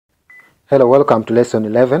Hello, welcome to lesson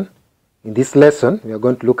 11. In this lesson, we are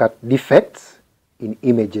going to look at defects in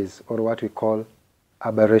images, or what we call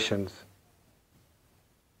aberrations.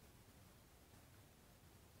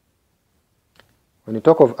 When you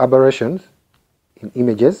talk of aberrations in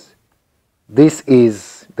images, this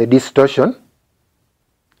is the distortion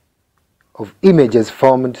of images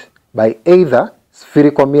formed by either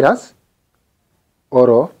spherical mirrors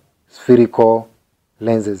or spherical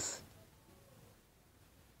lenses.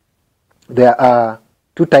 There are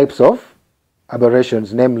two types of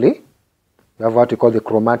aberrations, namely, we have what we call the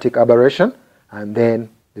chromatic aberration and then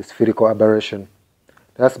the spherical aberration.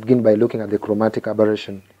 Let's begin by looking at the chromatic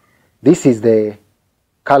aberration. This is the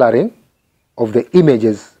coloring of the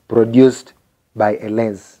images produced by a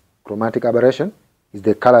lens. Chromatic aberration is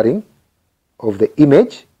the coloring of the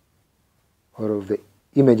image or of the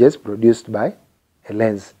images produced by a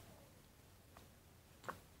lens.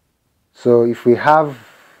 So if we have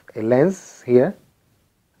a lens here,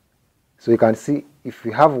 so you can see if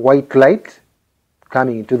we have white light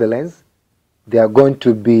coming into the lens, there are going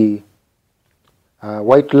to be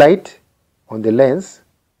white light on the lens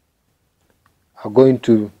are going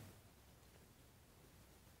to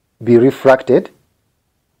be refracted,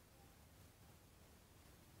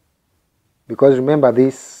 because remember,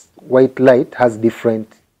 this white light has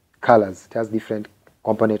different colors, it has different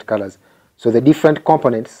component colors. So the different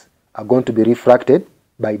components are going to be refracted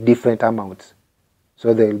by different amounts.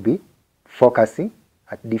 So they will be focusing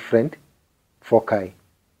at different foci.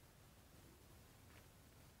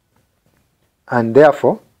 And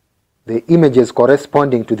therefore, the images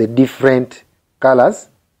corresponding to the different colors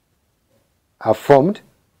are formed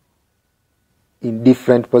in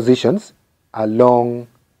different positions are going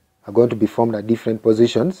to be formed at different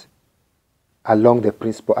positions along the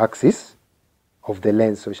principal axis of the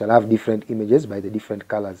lens. So we shall have different images by the different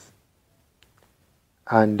colors.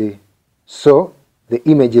 And so the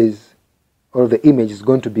images, or the image is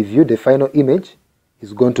going to be viewed, the final image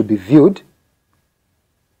is going to be viewed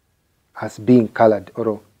as being colored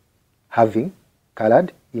or having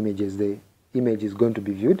colored images. The image is going to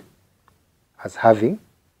be viewed as having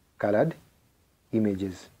colored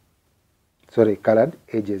images. Colored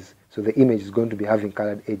edges. So the image is going to be having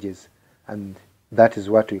colored edges, and that is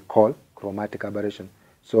what we call chromatic aberration.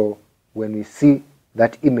 So when we see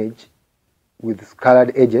that image with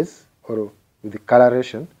colored edges or with the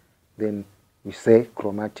coloration, then we say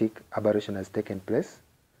chromatic aberration has taken place,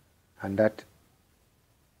 and that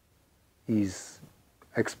is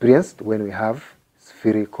experienced when we have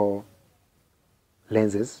spherical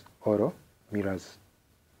lenses or mirrors.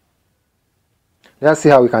 Let's see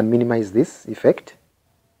how we can minimize this effect.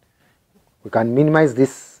 We can minimize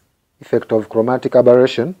this effect of chromatic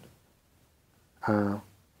aberration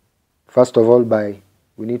first of all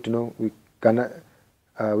we need to know we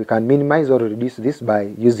can minimize or reduce this by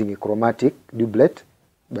using a chromatic doublet,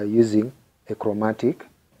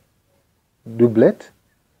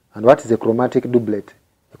 And what is a chromatic doublet?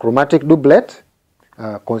 A chromatic doublet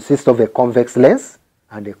consists of a convex lens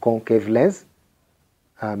and a concave lens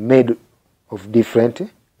made of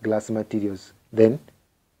different glass materials, then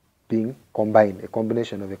being combined, a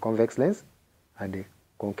combination of a convex lens and a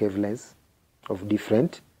concave lens of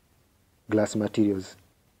different glass materials.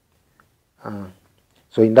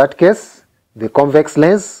 So in that case, the convex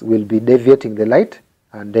lens will be deviating the light,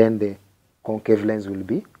 and then the concave lens will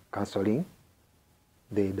be cancelling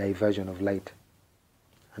the diversion of light.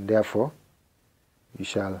 And therefore, you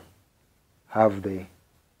shall have the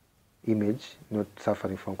image not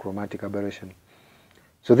suffering from chromatic aberration.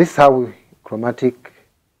 So this is how chromatic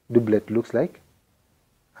doublet looks like.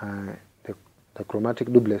 The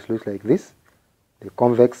chromatic doublet looks like this: the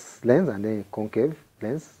convex lens and the concave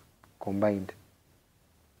lens combined.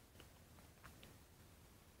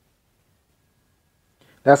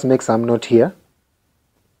 Let's make some note here.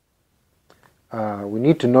 We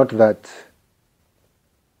need to note that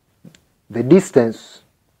the distance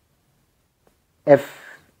FR,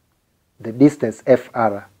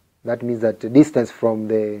 that means that the distance from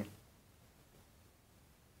the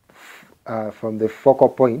focal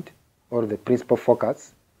point or the principal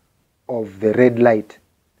focus of the red light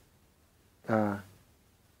to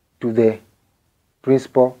the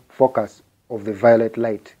principal focus of the violet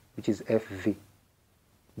light, which is FV.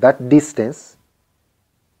 That distance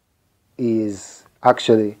is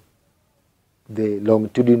actually the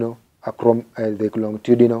longitudinal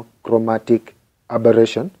chromatic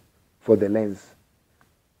aberration for the lens.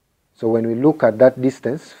 So when we look at that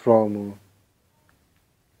distance from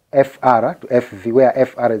FR to FV, where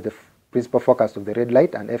FR is the principal focus of the red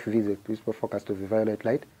light and FV is the principal focus of the violet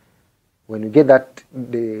light, when you get that,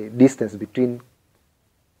 the distance between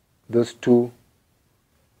those two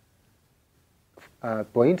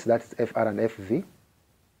points, that's FR and FV,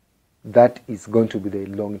 that is going to be the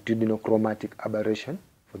longitudinal chromatic aberration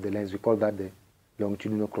for the lens. We call that the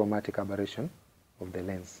longitudinal chromatic aberration of the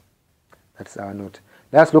lens. That's our note.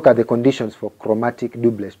 Let's look at the conditions for chromatic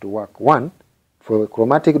doublet to work. One, for a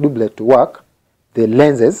chromatic doublet to work, the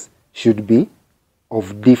lenses should be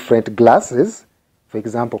of different glasses. For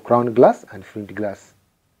example, crown glass and fringed glass.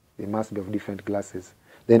 They must be of different glasses.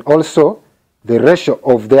 Then also, the ratio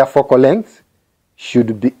of their focal length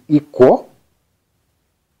should be equal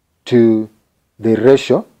to the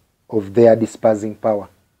ratio of their dispersing power.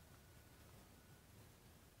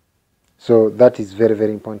 So that is very,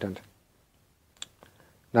 very important.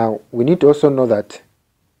 Now, we need to also know that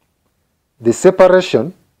the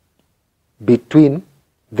separation between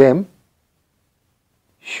them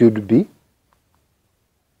should be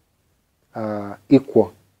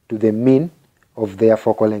equal to the mean of their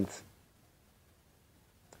focal length.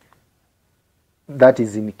 That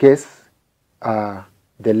is in case the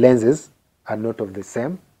lenses are not of the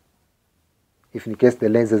same. If in case the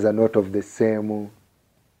lenses are not of the same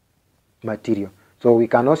material. So we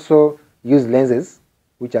can also use lenses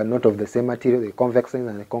which are not of the same material, the convex lens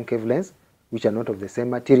and the concave lens, which are not of the same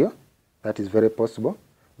material. That is very possible.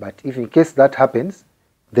 But if in case that happens,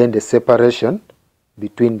 then the separation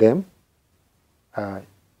between them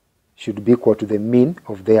should be equal to the mean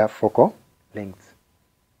of their focal length.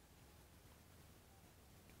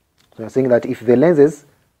 So I'm saying that if the lenses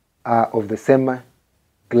are of the same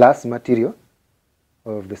glass material,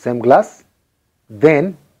 or of the same glass,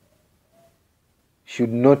 then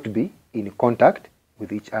should not be in contact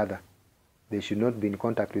with each other. They should not be in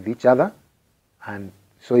contact with each other, and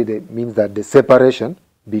so it means that the separation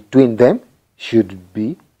between them should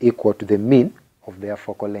be equal to the mean of their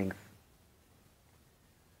focal length.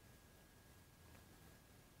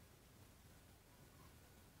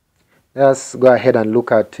 Let's go ahead and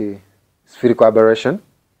look at spherical aberration.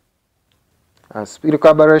 Spherical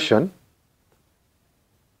aberration,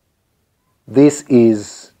 this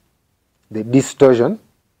is the distortion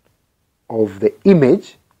of the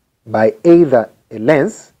image by either a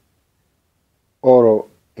lens or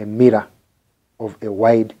a mirror of a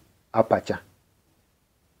wide aperture.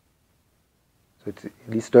 So it's a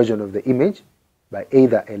distortion of the image by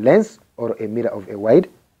either a lens or a mirror of a wide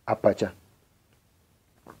aperture.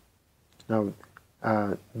 Now,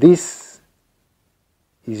 this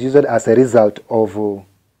is used as a result of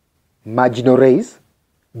marginal rays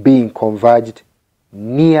being converged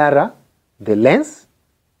nearer the lens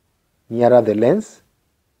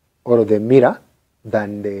or the mirror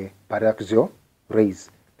than the paraxial rays.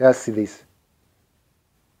 Let's see this.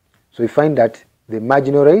 So we find that the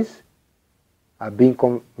marginal rays are being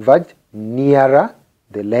converged nearer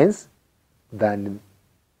the lens than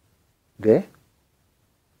the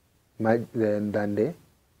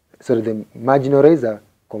marginal rays are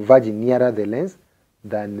converging nearer the lens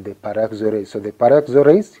than the paraxial rays. So the paraxial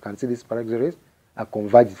rays, you can see these paraxial rays, are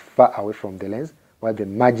converged far away from the lens, while the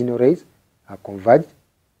marginal rays are converged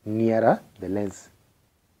nearer the lens.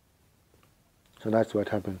 So that's what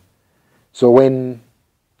happened. So when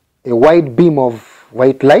a wide beam of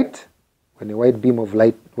white light,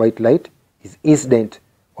 white light is incident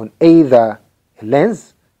on either a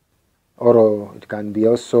lens or it can be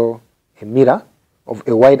also a mirror of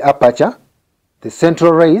a wide aperture, the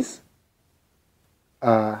central rays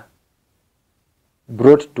are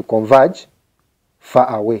brought to converge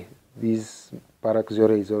far away. These paraxial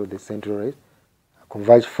rays or the central rays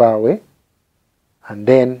converge far away, and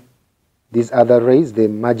then these other rays, the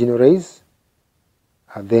marginal rays,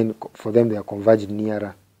 are then, for them, they are converged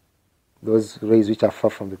nearer. Those rays which are far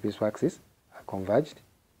from the principal axis are converged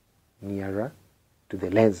nearer to the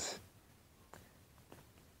lens.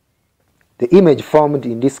 The image formed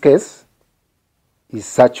in this case is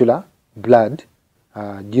circular, blurred,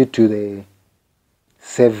 due to the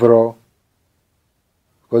several,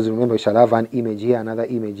 because remember we shall have an image here, another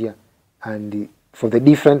image here, and for the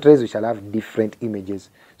different rays we shall have different images.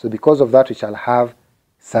 So because of that we shall have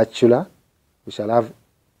circular, we shall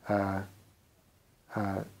have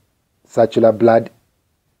circular blurred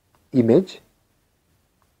image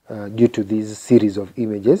due to these series of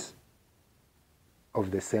images of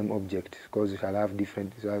the same object, because we shall have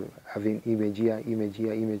different, so having image here,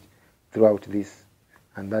 image throughout this,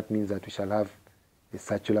 and that means that we shall have a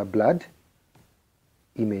circular blurred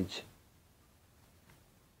image.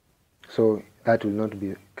 So that will not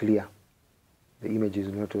be clear. The images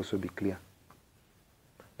will not also be clear.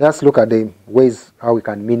 Let's look at the ways how we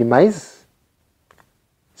can minimize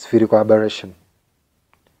spherical aberration.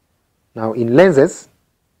 Now in lenses,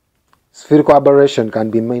 Spherical aberration can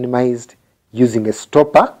be minimized using a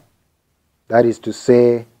stopper, that is to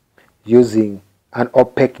say, using an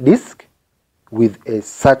opaque disc with a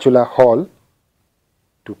circular hole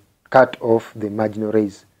to cut off the marginal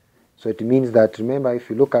rays. So it means that, remember, if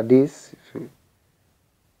you look at this,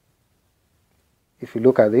 if you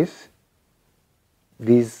look at this,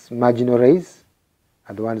 these marginal rays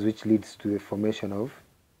are the ones which leads to the formation of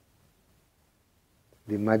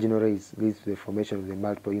the marginal rays, leads to the formation of the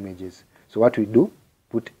multiple images. So what we do,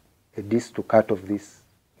 put a disc to cut off this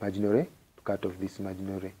marginal ray, to cut off this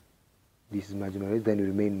marginal ray. This is marginal rays, then we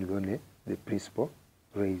remain with only the principal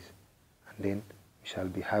rays. And then we shall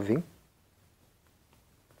be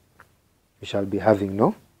having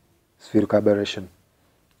no spherical aberration.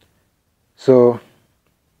 So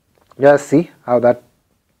let's see how that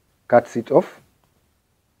cuts it off.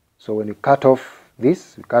 So when you cut off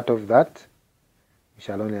this, we cut off that, we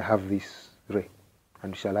shall only have this ray,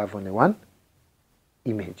 and we shall have only one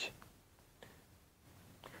image.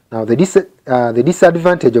 Now the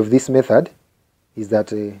disadvantage of this method is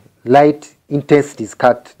that light intensity is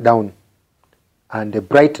cut down and the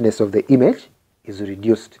brightness of the image is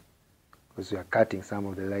reduced, because we are cutting some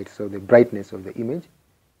of the light, so the brightness of the image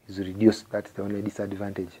is reduced. That's the only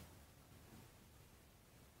disadvantage.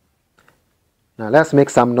 Now let's make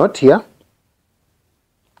some note here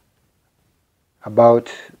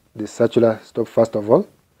about the circular stop. First of all,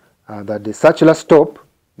 that the circular stop,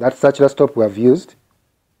 that circular stop we have used,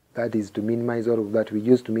 that is to minimize, or that we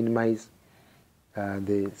use to minimize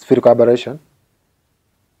the spherical aberration,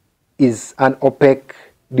 is an opaque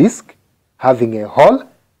disc having a hole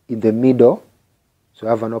in the middle. So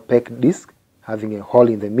have an opaque disc having a hole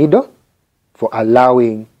in the middle for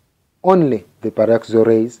allowing only the paraxial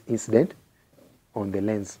rays incident on the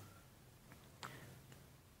lens.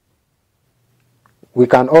 We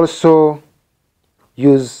can also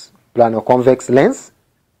use plano-convex lens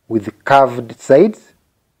with curved sides.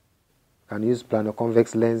 Can use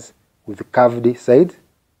plano-convex lens with curved sides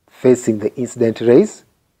facing the incident rays.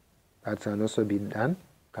 That can also be done.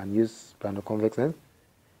 Can use plano-convex lens.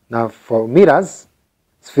 Now for mirrors,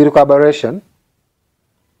 spherical aberration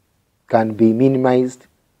can be minimized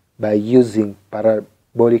by using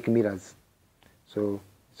parabolic mirrors. So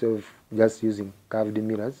of just using curved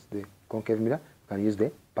mirrors, the concave mirror, can use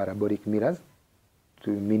the parabolic mirrors to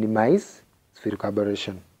minimize spherical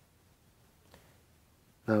aberration.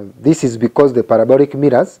 Now this is because the parabolic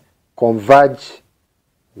mirrors converge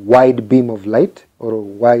wide beam of light, or a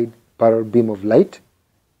wide parallel beam of light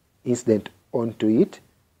incident onto it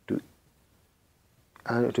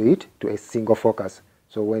to a single focus.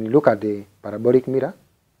 So when you look at the parabolic mirror,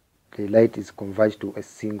 the light is converged to a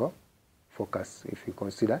single focus if you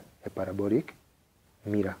consider a parabolic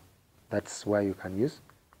mirror. That's why you can use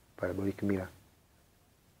parabolic mirror.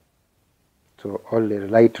 So all the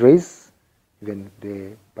light rays, even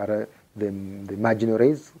the marginal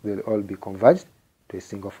rays, will all be converged to a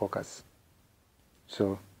single focus.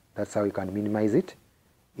 So that's how you can minimize it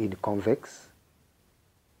in convex,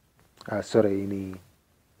 in the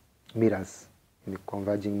mirrors, in the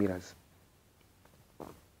converging mirrors.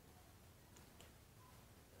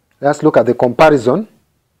 Let's look at the comparison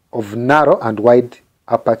of narrow and wide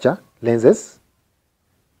aperture lenses.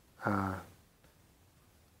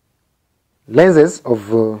 Lenses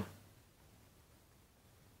of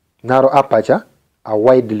narrow aperture are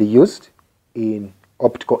widely used in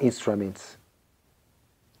optical instruments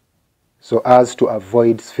so as to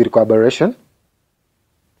avoid spherical aberration.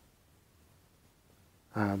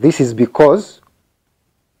 This is because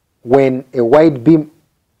when a wide beam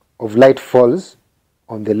of light falls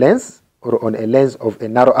on the lens or on a lens of a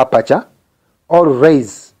narrow aperture, all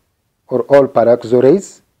rays or all paraxial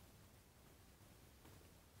rays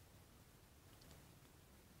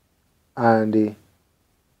and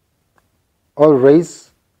all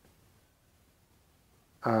rays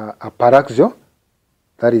are paraxial,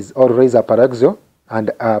 that is, all rays are paraxial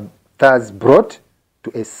and are thus brought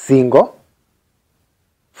to a single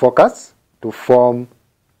focus to form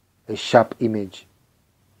a sharp image.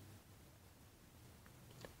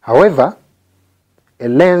 However, a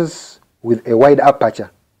lens with a wide aperture,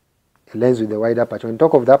 when we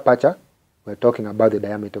talk of the aperture, we're talking about the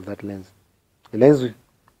diameter of that lens. A lens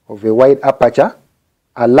of a wide aperture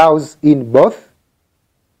allows in both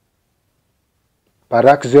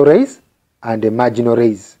paraxial rays and the marginal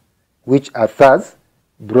rays, which are thus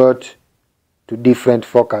brought to different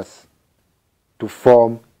focus to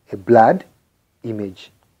form a blurred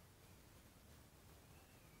image.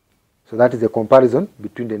 So that is the comparison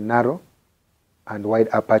between the narrow and wide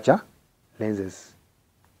aperture lenses.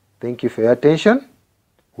 Thank you for your attention.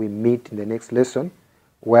 We meet in the next lesson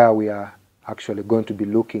where we are actually going to be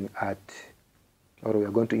looking at, or we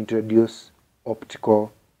are going to introduce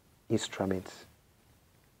optical instruments.